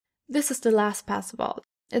This is the LastPass vault.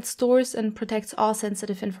 It stores and protects all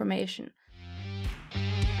sensitive information.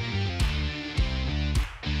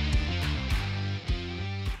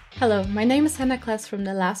 Hello, my name is Hannah Kless from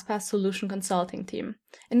the LastPass Solution Consulting team.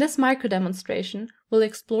 In this micro-demonstration, we'll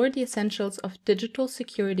explore the essentials of digital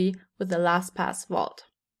security with the LastPass vault.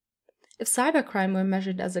 If cybercrime were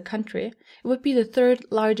measured as a country, it would be the third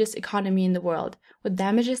largest economy in the world, with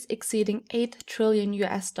damages exceeding $8 trillion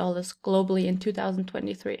globally in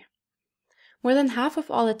 2023. More than half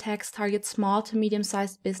of all attacks target small to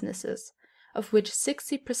medium-sized businesses, of which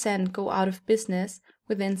 60% go out of business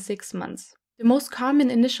within 6 months. The most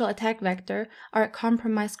common initial attack vector are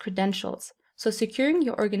compromised credentials, so securing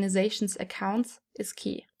your organization's accounts is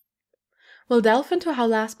key. We'll delve into how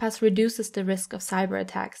LastPass reduces the risk of cyber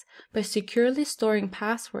attacks by securely storing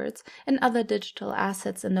passwords and other digital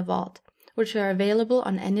assets in the vault, which are available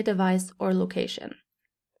on any device or location.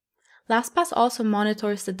 LastPass also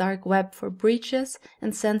monitors the dark web for breaches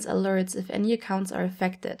and sends alerts if any accounts are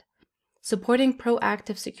affected, supporting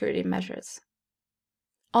proactive security measures.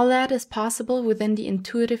 All that is possible within the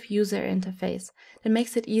intuitive user interface that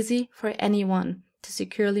makes it easy for anyone to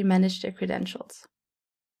securely manage their credentials.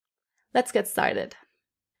 Let's get started.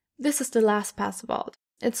 This is the LastPass vault.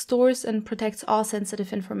 It stores and protects all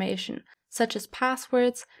sensitive information, such as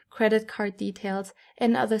passwords, credit card details,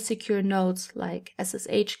 and other secure nodes like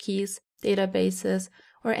SSH keys, databases,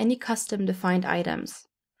 or any custom-defined items.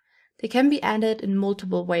 They can be added in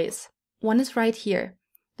multiple ways. One is right here,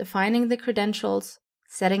 defining the credentials,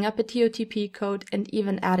 setting up a TOTP code, and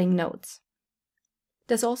even adding nodes.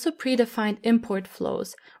 There's also predefined import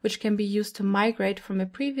flows, which can be used to migrate from a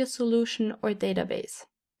previous solution or database.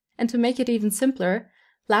 And to make it even simpler,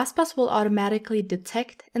 LastPass will automatically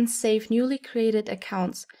detect and save newly created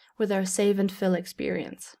accounts with our save and fill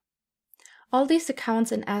experience. All these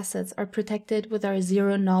accounts and assets are protected with our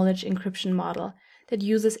Zero-Knowledge Encryption model that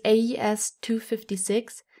uses AES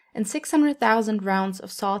 256 and 600,000 rounds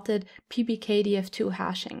of salted PBKDF2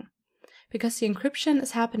 hashing. Because the encryption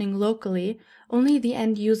is happening locally, only the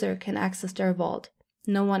end user can access their vault,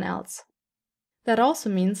 no one else. That also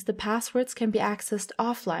means the passwords can be accessed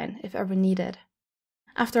offline if ever needed.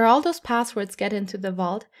 After all those passwords get into the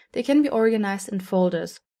vault, they can be organized in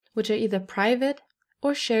folders, which are either private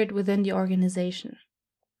or shared within the organization.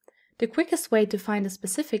 The quickest way to find a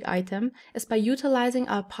specific item is by utilizing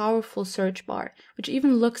our powerful search bar, which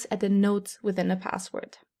even looks at the nodes within a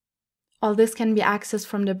password. All this can be accessed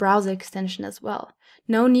from the browser extension as well.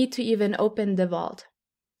 No need to even open the vault.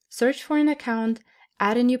 Search for an account,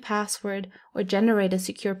 add a new password, or generate a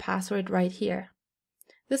secure password right here.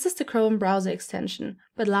 This is the Chrome browser extension,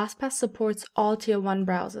 but LastPass supports all Tier 1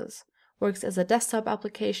 browsers, works as a desktop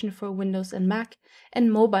application for Windows and Mac,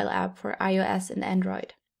 and mobile app for iOS and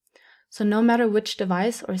Android. So no matter which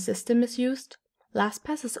device or system is used,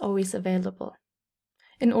 LastPass is always available.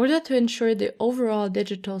 In order to ensure the overall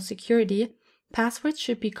digital security, passwords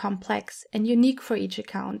should be complex and unique for each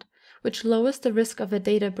account, which lowers the risk of a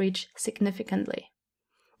data breach significantly.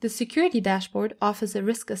 The security dashboard offers a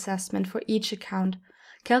risk assessment for each account,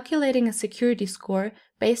 calculating a security score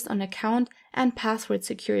based on account and password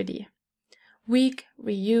security. Weak,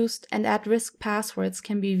 reused, and at-risk passwords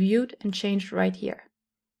can be viewed and changed right here.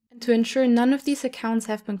 And to ensure none of these accounts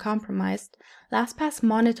have been compromised, LastPass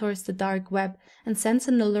monitors the dark web and sends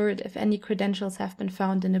an alert if any credentials have been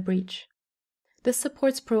found in a breach. This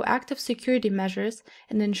supports proactive security measures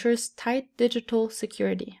and ensures tight digital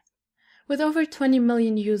security. With over 20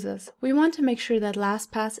 million users, we want to make sure that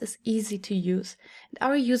LastPass is easy to use, and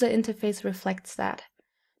our user interface reflects that.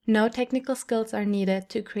 No technical skills are needed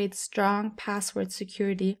to create strong password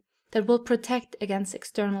security that will protect against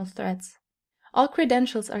external threats. All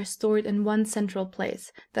credentials are stored in one central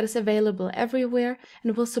place that is available everywhere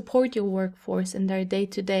and will support your workforce in their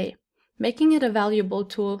day-to-day, making it a valuable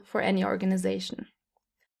tool for any organization.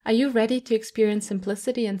 Are you ready to experience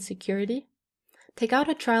simplicity and security? Take out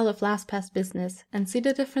a trial of LastPass Business and see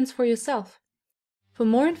the difference for yourself. For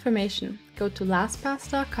more information, go to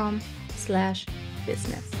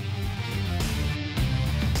lastpass.com/business.